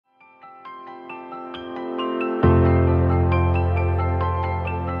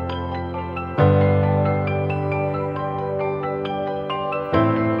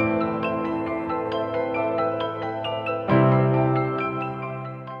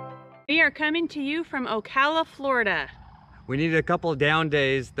We are coming to you from Ocala, Florida. We needed a couple of down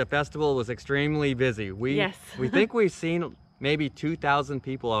days. The festival was extremely busy. We think we've seen maybe 2,000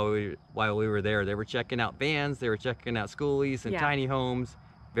 people while we were there. They were checking out vans, they were checking out schoolies and tiny homes.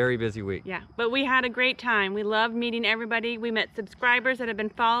 Very busy week. Yeah, but we had a great time. We loved meeting everybody. We met subscribers that have been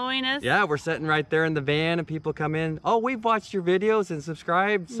following us. Yeah, we're sitting right there in the van and people come in. Oh, we've watched your videos and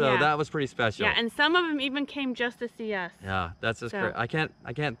subscribed, so that was pretty special. Yeah, and some of them even came just to see us. Yeah, that's just I can't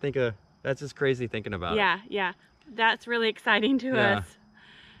think of, that's just crazy thinking about it. Yeah, that's really exciting to us.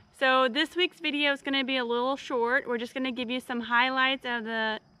 So this week's video is going to be a little short. We're just going to give you some highlights of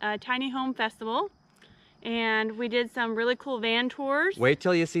the Tiny Home Festival. And we did some really cool van tours. Wait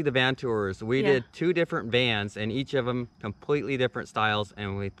till you see the van tours. We did 2 different vans, and each of them completely different styles,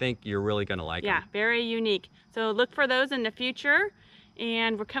 and we think you're really gonna like them. Yeah, very unique. So look for those in the future.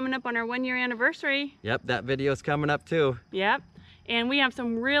 And we're coming up on our 1-year anniversary. Yep, that video's coming up too. Yep. And we have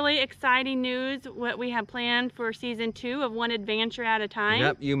some really exciting news, what we have planned for season 2 of One Adventure at a Time.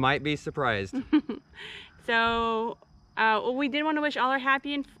 Yep, you might be surprised. So we did want to wish all our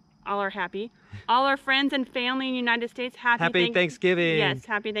friends and family in the United States happy Thanksgiving. Yes,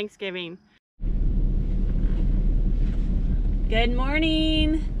 happy Thanksgiving. Good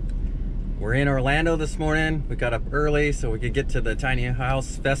morning. We're in Orlando this morning. We got up early so we could get to the Tiny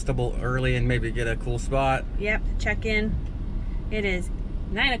House Festival early and maybe get a cool spot. Yep, check in. It is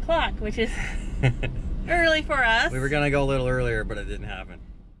 9 o'clock, which is early for us. We were gonna go a little earlier, but it didn't happen.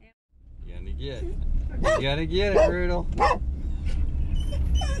 You gotta get it, Rudolph.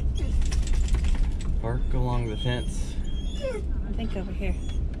 Park along the fence. I think over here.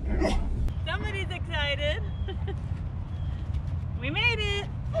 Somebody's excited. We made it.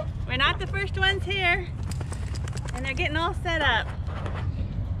 We're not the first ones here. And they're getting all set up.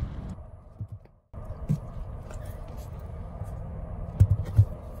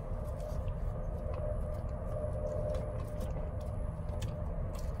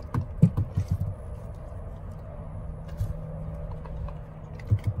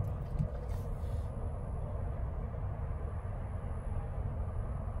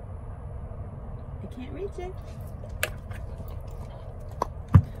 Can't reach it.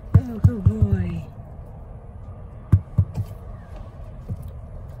 Oh, good boy.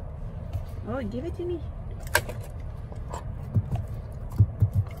 Oh, give it to me.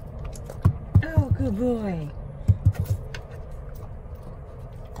 Oh, good boy.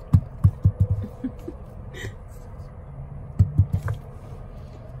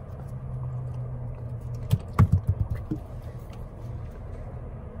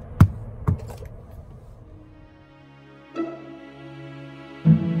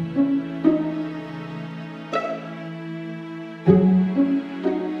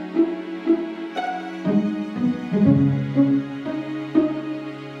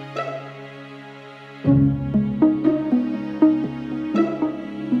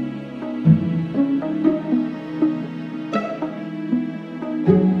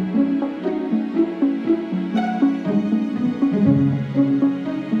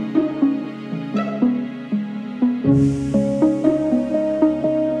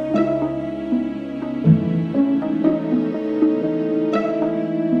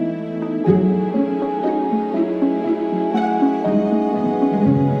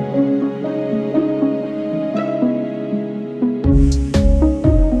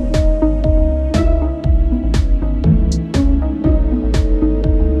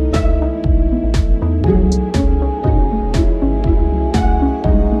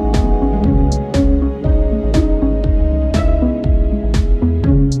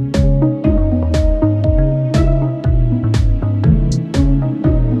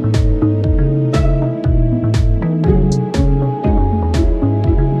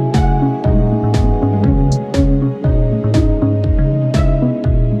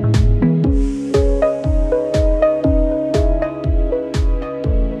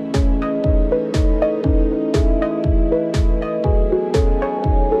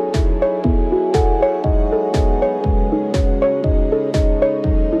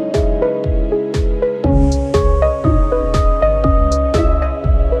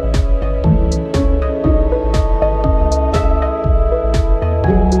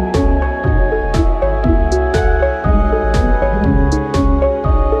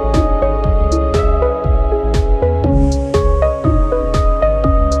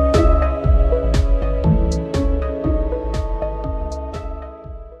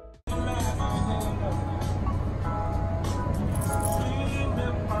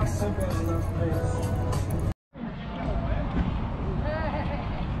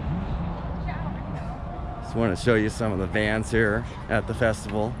 Just want to show you some of the vans here at the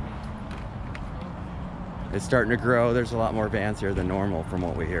festival. It's starting to grow. There's a lot more vans here than normal from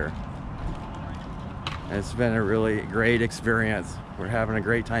what we hear. And it's been a really great experience. We're having a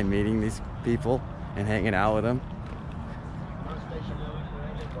great time meeting these people and hanging out with them.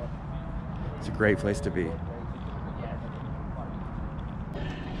 It's a great place to be.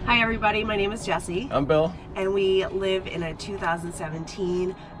 Hi everybody, my name is Jessie. I'm Bill. And we live in a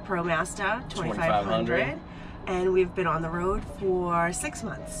 2017 ProMaster 2500. And we've been on the road for 6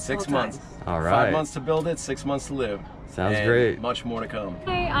 months. 6 months. All right. 5 months to build it, 6 months to live. Sounds and great. Much more to come.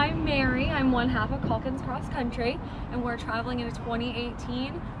 Hey, I'm Mary. I'm one half of Calkins Cross Country, and we're traveling in a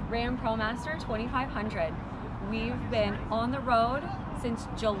 2018 Ram ProMaster 2500. We've been on the road since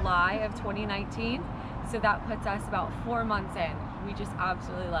July of 2019, so that puts us about 4 months in. We just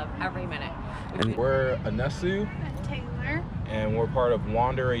absolutely love every minute. And we're Anesu, Taylor, and we're part of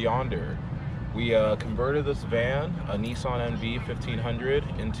Wander Yonder. We converted this van, a Nissan NV 1500,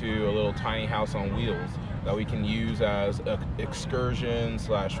 into a little tiny house on wheels that we can use as an excursion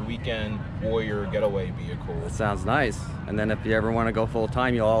 / weekend warrior getaway vehicle. That sounds nice. And then if you ever want to go full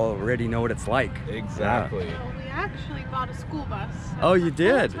time, you already know what it's like. Exactly. Yeah. Well, we actually bought a school bus. So Oh, you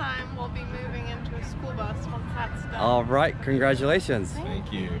did? Full time, we'll be moving into a school bus once that's done. All right, congratulations.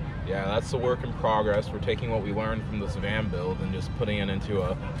 Thank you. Yeah, that's the work in progress. We're taking what we learned from this van build and just putting it into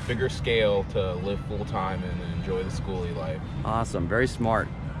a bigger scale to live full time and enjoy the schoolie life. Awesome, very smart.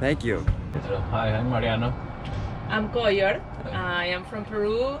 Thank you. Hi, I'm Mariano. I'm Coyor. I am from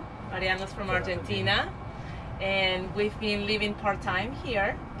Peru. Mariano's from Argentina. And we've been living part-time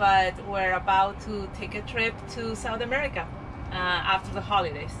here, but we're about to take a trip to South America after the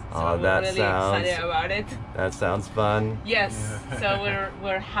holidays. So we're really excited about it. That sounds fun. Yes, so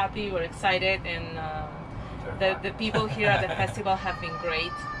we're happy, we're excited, and the people here at the festival have been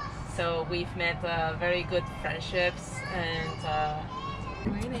great. So we've met very good friendships and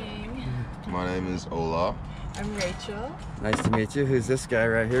My name is Ola. I'm Rachel. Nice to meet you. Who's this guy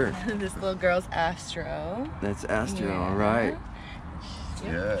right here? This little girl's Astro. That's Astro, Yeah. all right.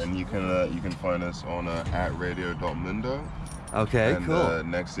 Yeah, and you can find us on @radio.mundo. Okay, and, cool.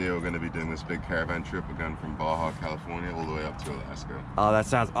 Next year we're going to be doing this big caravan trip again from Baja, California, all the way up to Alaska. Oh, that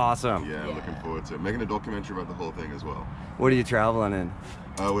sounds awesome. Yeah, looking forward to it. Making a documentary about the whole thing as well. What are you traveling in?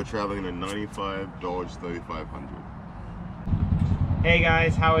 We're traveling in a 95 Dodge 3500. Hey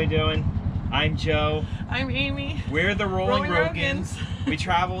guys, how are we doing? I'm Joe. I'm Amy. We're the Rolling Rogans. We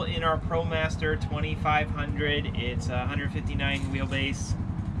travel in our ProMaster 2500. It's a 159 wheelbase,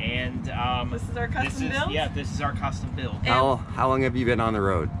 and This is our custom build? Yeah, this is our custom build. How long have you been on the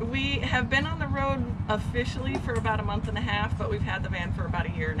road? We have been on the road officially for about a month and a half, but we've had the van for about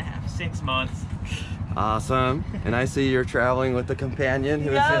a year and a half. 6 months. Awesome. And I see you're traveling with a companion.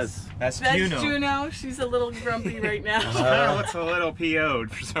 Who is this? That's Juno. Juno. She's a little grumpy right now. I don't know what's a little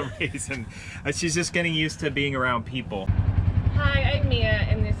PO'd for some reason. She's just getting used to being around people. Hi, I'm Mia,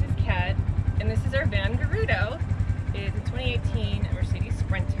 and this is Kat, and this is our van Gerudo. It's a 2018 Mercedes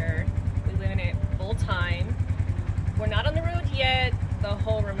Sprinter. We live in it full time. We're not on the road yet, the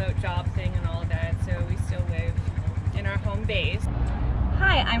whole remote job thing and all of that, so we still live in our home base.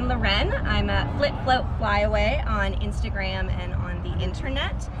 Hi, I'm Loren. I'm at Flip Float Flyaway on Instagram and on the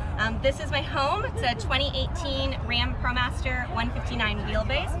internet. This is my home. It's a 2018 Ram ProMaster 159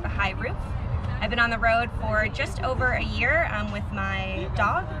 wheelbase with a high roof. I've been on the road for just over a year with my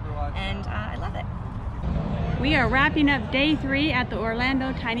dog, and I love it. We are wrapping up day 3 at the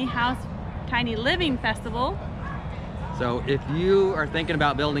Orlando Tiny House Tiny Living Festival. So if you are thinking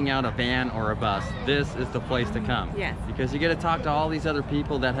about building out a van or a bus, this is the place to come. Yes. Because you get to talk to all these other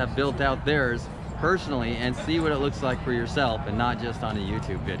people that have built out theirs personally and see what it looks like for yourself and not just on a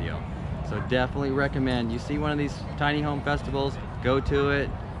YouTube video. So definitely recommend you see one of these tiny home festivals, go to it.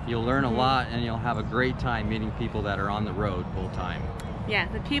 You'll learn a lot and you'll have a great time meeting people that are on the road full time. Yeah,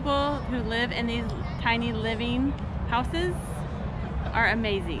 the people who live in these tiny living houses are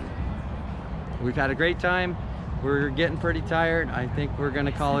amazing. We've had a great time. We're getting pretty tired. I think we're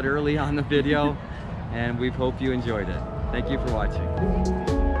gonna call it early on the video, and we hope you enjoyed it. Thank you for watching.